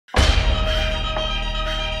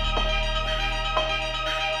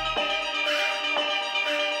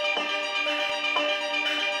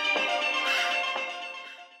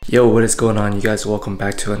Yo, what is going on, you guys? Welcome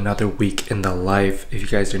back to another week in the life. If you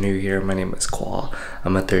guys are new here, my name is Kwal.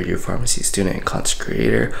 I'm a third year pharmacy student and content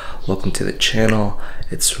creator. Welcome to the channel.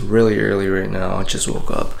 It's really early right now. I just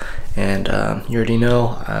woke up and you already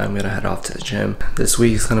know I'm gonna head off to the gym. This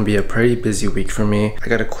week is gonna be a pretty busy week for me. I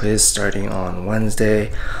got a quiz starting on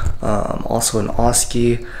Wednesday, also an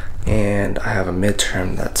OSCE, and I have a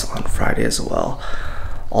midterm that's on Friday as well.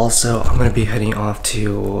 Also, I'm gonna be heading off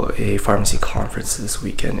to a pharmacy conference this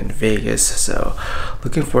weekend in Vegas, so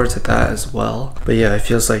looking forward to that as well. But yeah, it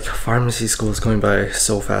feels like pharmacy school is going by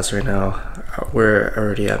so fast right now. We're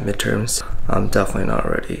already at midterms. I'm definitely not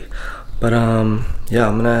ready. But yeah,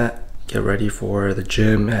 I'm gonna get ready for the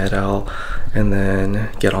gym, head out, and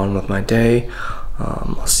then get on with my day.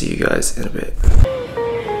 I'll see you guys in a bit.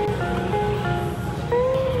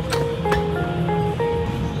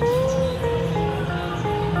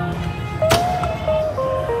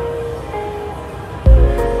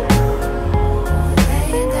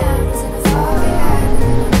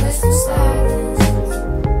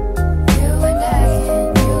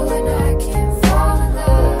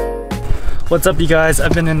 What's up, you guys?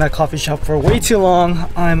 I've been in that coffee shop for way too long.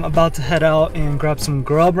 I'm about to head out and grab some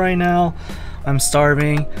grub right now. I'm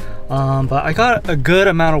starving, but I got a good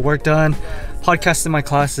amount of work done, podcasted my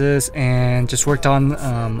classes, and just worked on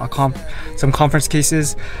some conference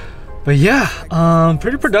cases. But yeah,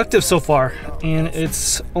 pretty productive so far, and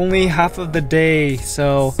it's only half of the day.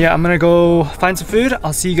 So yeah, I'm gonna go find some food.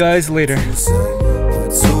 I'll see you guys later.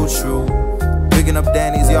 Too true. Picking up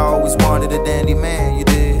Danny's, you always wanted a dandy man, you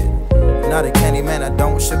did. Not a candy man, I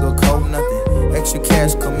don't sugarcoat nothing. Extra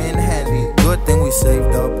cash come in handy. Good thing we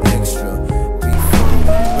saved up extra before we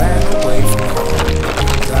ran away from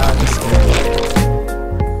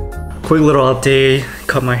Quick little update.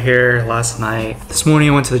 Cut my hair last night. This morning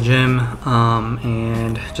I went to the gym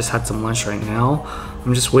and just had some lunch right now.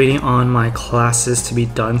 I'm just waiting on my classes to be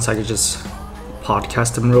done so I could just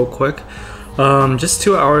podcast them real quick. Just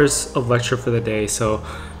 2 hours of lecture for the day, so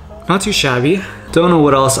not too shabby. Don't know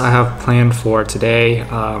what else I have planned for today.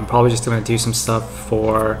 Probably just gonna do some stuff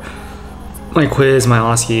for my quiz, my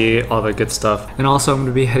OSCE, all the good stuff. And also I'm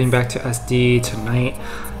gonna be heading back to SD tonight,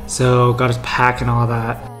 so gotta pack and all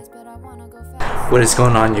that. What is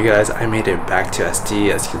going on, you guys? I made it back to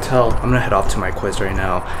SD. As you can tell, I'm gonna head off to my quiz right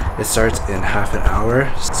now. It starts in half an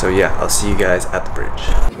hour. So yeah, I'll see you guys at the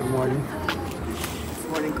bridge. Good morning.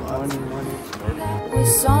 Morning, morning, morning. We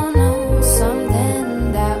saw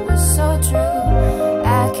something that was so true.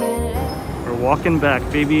 We're walking back,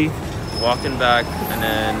 baby. Walking back,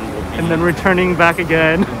 and then returning back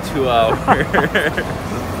again. in 2 hours.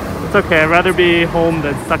 It's okay, I'd rather be home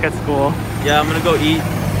than stuck at school. Yeah, I'm gonna go eat.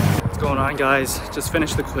 What's going on, guys? Just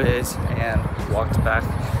finished the quiz and walked back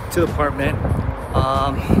to the apartment.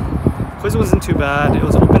 Quiz wasn't too bad. It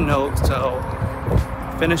was open note, so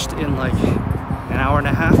finished in like an hour and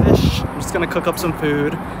a half-ish. I'm just gonna cook up some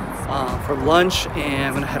food for lunch, and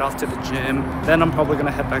I'm gonna head off to the gym. Then I'm probably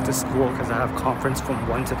gonna head back to school because I have conference from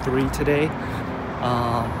 1 to 3 today.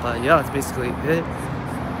 But yeah, that's basically it.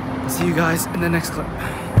 I'll see you guys in the next clip.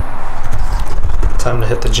 Time to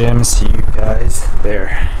hit the gym. See you guys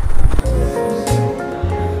there.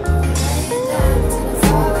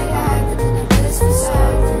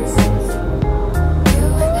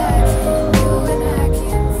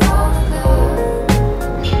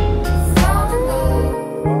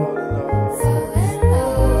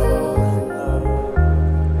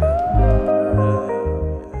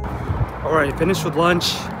 Alright, finished with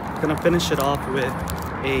lunch. Gonna finish it off with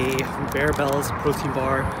a Bear Bells protein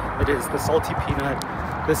bar. It is the salty peanut.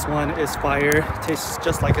 This one is fire. Tastes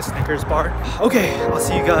just like a Snickers bar. Okay, I'll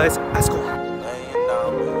see you guys at school.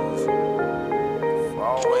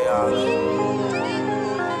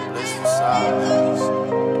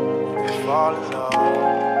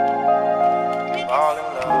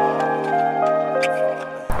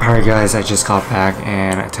 Alright guys, I just got back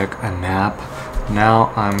and I took a nap.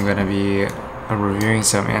 Now I'm gonna be reviewing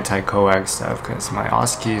some anti-coag stuff because my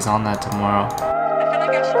OSCE is on that tomorrow.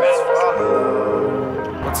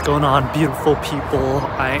 What's going on, beautiful people?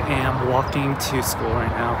 I am walking to school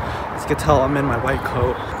right now. As you can tell, I'm in my white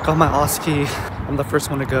coat. Got my OSCE. I'm the first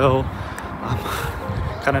one to go. I'm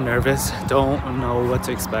kind of nervous. Don't know what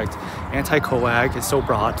to expect. Anti-coag is so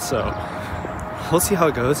broad, so we'll see how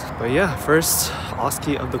it goes. But yeah, first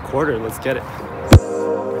OSCE of the quarter. Let's get it.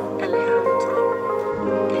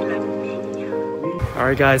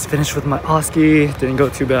 Alright guys, finished with my OSCE. Didn't go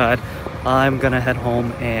too bad. I'm gonna head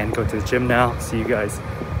home and go to the gym now. See you guys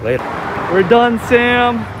later. We're done,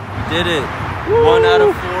 Sam. Did it. Woo! 1 out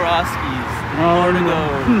of 4 OSCEs. 3 more to go.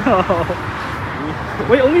 No.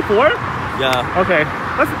 Wait, only 4? Yeah. Okay.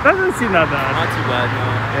 That doesn't seem that bad. Not too bad,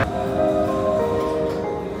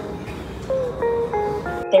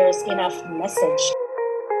 no. There's enough message.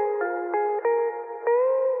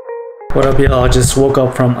 What up, y'all? Just woke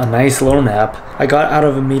up from a nice little nap. I got out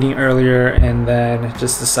of a meeting earlier and then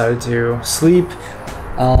just decided to sleep.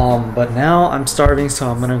 But now I'm starving, so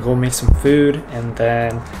I'm gonna go make some food and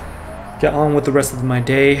then get on with the rest of my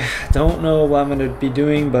day. Don't know what I'm gonna be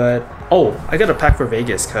doing, but oh, I gotta pack for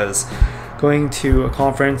Vegas because going to a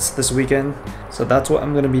conference this weekend. So that's what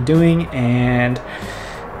I'm gonna be doing, and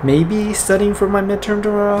maybe studying for my midterm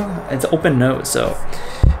tomorrow. It's open note, so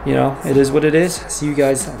you know, it is what it is. See you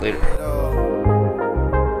guys later.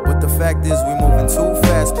 But the fact is we moving too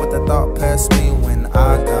fast, but the thought passed me when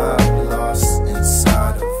I got lost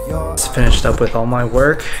inside of your. Just finished up with all my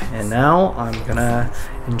work and now I'm gonna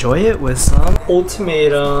enjoy it with some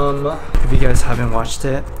Ultimatum. If you guys haven't watched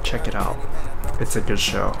it, check it out. It's a good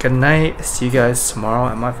show. Good night. See you guys tomorrow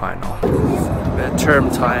at my final. Midterm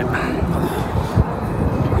time.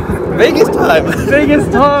 Vegas time. Vegas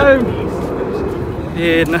time.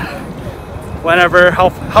 In whenever, how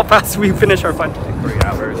fast we finish our final. 3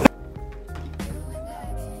 hours.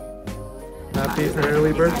 Happy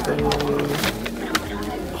early birthday.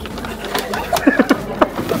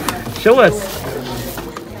 Show us.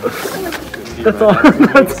 That's all.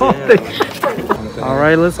 That's all. All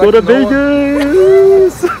right, let's go to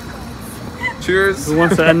Vegas. Cheers. Who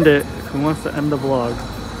wants to end it? Who wants to end the vlog?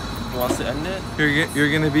 Who wants to end it?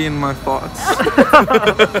 You're gonna be in my thoughts.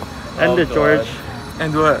 End it, George.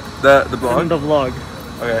 And what? The vlog? End the vlog.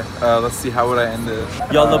 Okay. Let's see. How would I end it?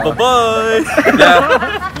 Yalla bye bye.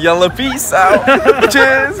 Yeah. Yalla peace out.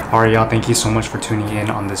 Cheers. Alright, y'all. Thank you so much for tuning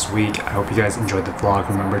in on this week. I hope you guys enjoyed the vlog.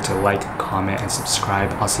 Remember to like, comment, and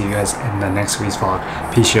subscribe. I'll see you guys in the next week's vlog.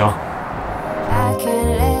 Peace, y'all. I could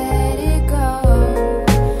let